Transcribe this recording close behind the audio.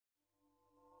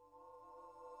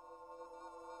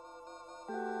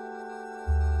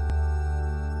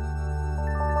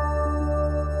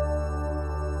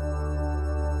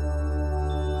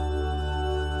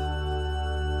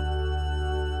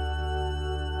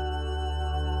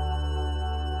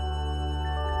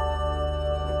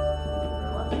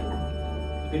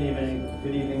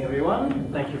Good evening,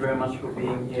 everyone. Thank you very much for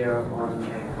being here on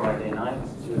a Friday night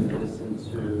to listen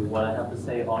to what I have to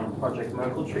say on Project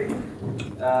Merkle.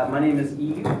 My name is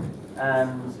Yves,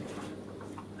 and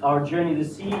our journey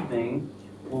this evening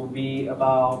will be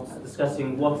about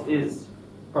discussing what is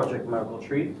Project Merkle,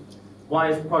 why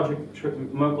is Project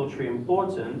Merkle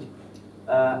important,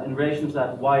 in relation to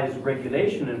that, why is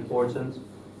regulation important,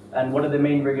 and what are the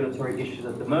main regulatory issues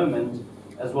at the moment,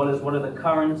 as well as what are the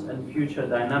current and future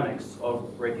dynamics of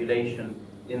regulation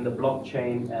in the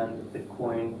blockchain and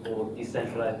Bitcoin or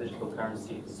decentralized digital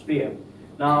currency sphere.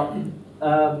 Now,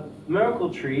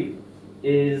 Merkle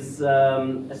is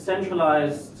a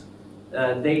centralized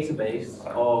database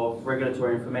of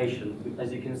regulatory information.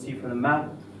 As you can see from the map,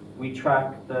 we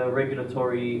track the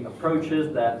regulatory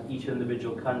approaches that each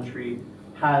individual country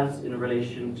has in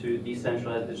relation to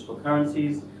decentralized digital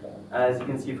currencies. As you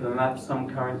can see from the map, some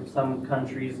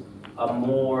countries are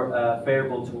more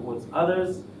favorable towards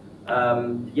others.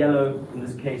 Yellow, in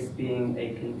this case, being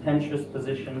a contentious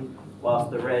position,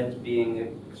 whilst the red being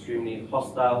an extremely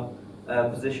hostile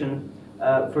position.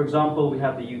 For example, we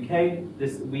have the UK.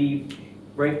 We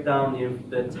break down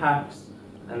the tax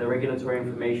and the regulatory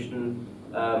information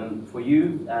for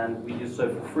you, and we do so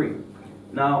for free.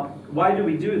 Now, why do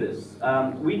we do this?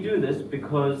 We do this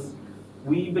because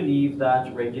we believe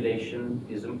that regulation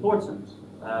is important.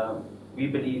 We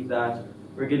believe that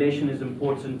regulation is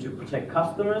important to protect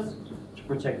customers, to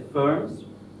protect firms.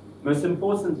 Most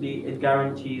importantly, it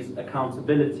guarantees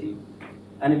accountability.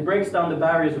 And it breaks down the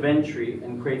barriers of entry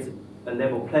and creates a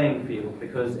level playing field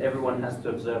because everyone has to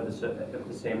observe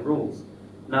the same rules.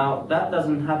 Now, that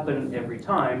doesn't happen every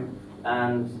time,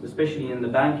 and especially in the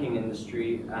banking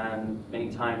industry, and many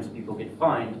times people get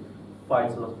fined quite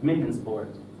a lot of millions for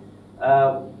it.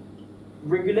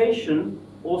 Regulation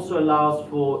also allows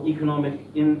for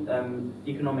economic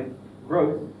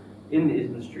growth in the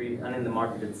industry and in the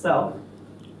market itself,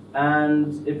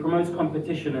 and it promotes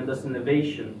competition and thus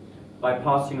innovation by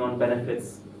passing on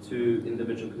benefits to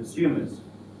individual consumers.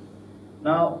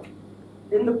 Now,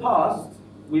 in the past,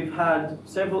 we've had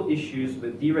several issues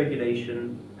with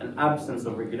deregulation and absence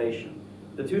of regulation.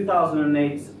 The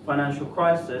 2008 financial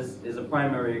crisis is a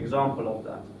primary example of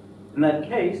that. In that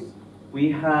case, we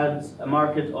had a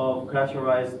market of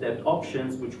collateralized debt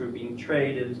options which were being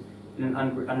traded in an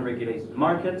unregulated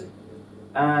market,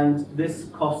 and this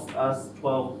cost us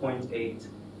 $12.8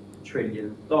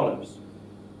 trillion.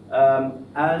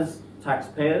 As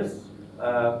taxpayers,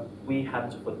 we had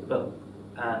to foot the bill,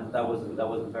 and that wasn't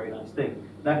a very nice thing.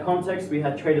 In that context, we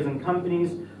had traders and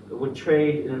companies that would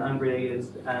trade in an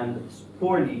unregulated and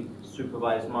poorly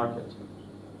supervised market.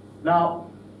 Now,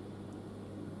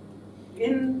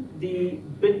 in the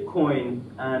Bitcoin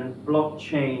and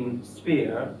blockchain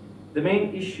sphere, the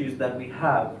main issues that we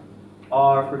have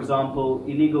are, for example,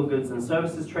 illegal goods and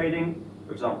services trading,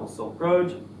 for example, Silk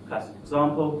Road, classic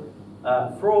example,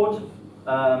 fraud.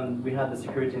 We had the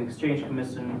Security and Exchange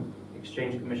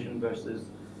Commission versus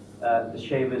the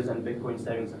Shavers and Bitcoin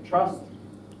Savings and Trust.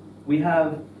 We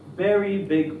have very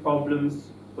big problems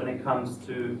when it comes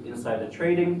to insider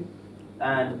trading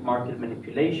and market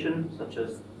manipulation, such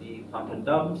as the pump and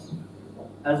dumps,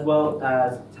 as well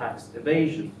as tax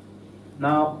evasion.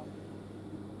 Now,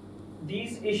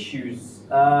 these issues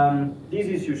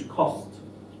cost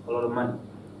a lot of money.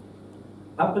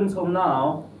 Up until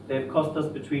now, they've cost us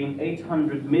between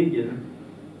 $800 million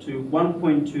to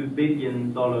 $1.2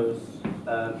 billion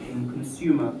in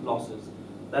consumer losses.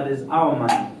 That is our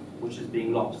money which is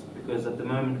being lost, because at the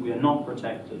moment we are not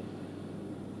protected.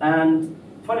 And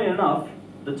funny enough,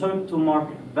 the total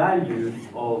market value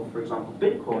of, for example,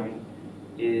 Bitcoin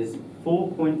is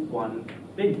 $4.1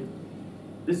 billion.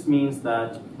 This means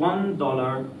that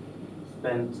 $1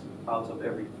 spent out of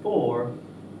every 4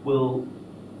 will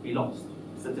be lost,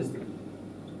 statistically.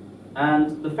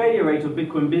 And the failure rate of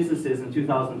Bitcoin businesses in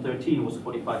 2013 was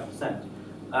 45%.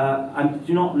 I'm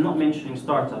not mentioning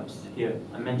startups here.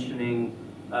 I'm mentioning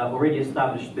already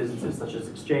established businesses such as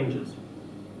exchanges.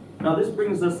 Now, this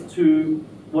brings us to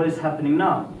what is happening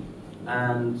now,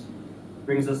 and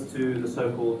brings us to the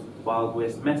so-called Wild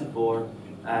West metaphor,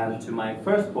 and to my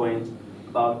first point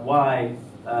about why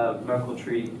Merkle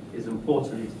is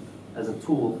important as a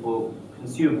tool for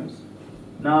consumers.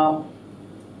 Now,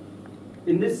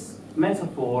 in this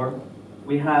metaphor,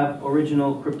 we have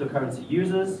original cryptocurrency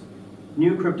users,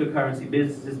 new cryptocurrency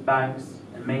businesses, banks,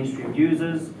 and mainstream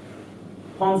users,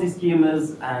 Ponzi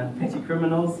schemers and petty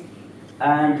criminals,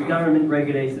 and government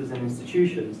regulators and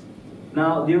institutions.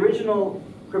 Now, the original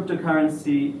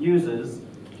cryptocurrency users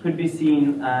could be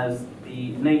seen as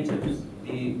the natives,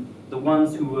 the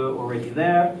ones who were already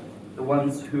there, the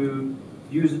ones who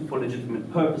use it for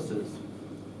legitimate purposes.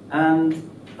 And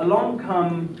along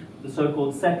come the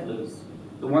so-called settlers,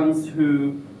 the ones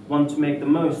who want to make the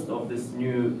most of this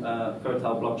new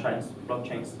fertile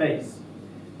blockchain space.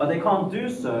 But they can't do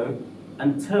so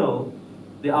until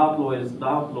the outlaws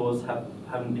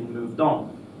haven't been moved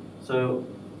on. So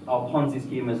our Ponzi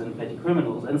schemers and petty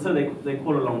criminals, and so they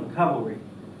call along the cavalry.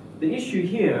 The issue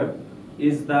here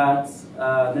is that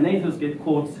the natives get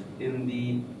caught in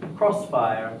the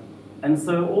crossfire, and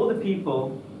so all the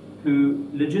people who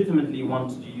legitimately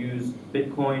want to use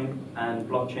Bitcoin and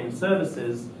blockchain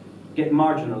services get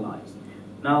marginalized.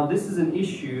 Now, this is an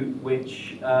issue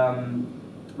which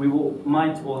we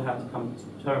might all have to come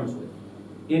to terms with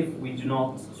if we do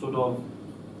not sort of,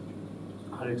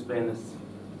 how to explain this,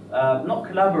 not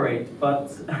collaborate,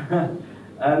 but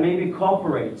maybe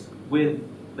cooperate with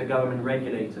the government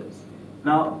regulators.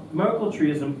 Now, Merkle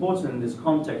tree is important in this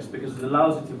context because it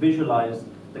allows you to visualize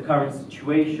the current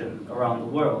situation around the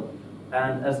world.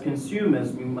 And as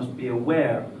consumers, we must be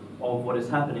aware of what is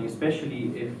happening,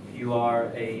 especially if you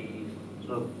are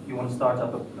you want to start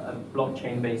up a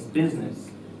blockchain-based business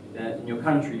in your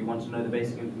country. You want to know the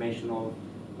basic information of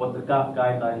what the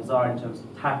guidelines are in terms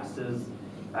of taxes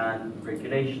and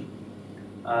regulation.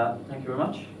 Thank you very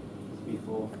much. That's me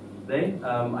for today.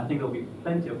 I think there'll be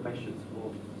plenty of questions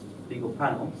for the legal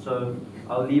panel, so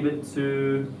I'll leave it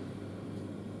to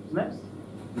who's next?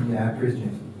 The actress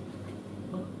Jason.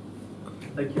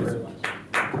 Thank you very much.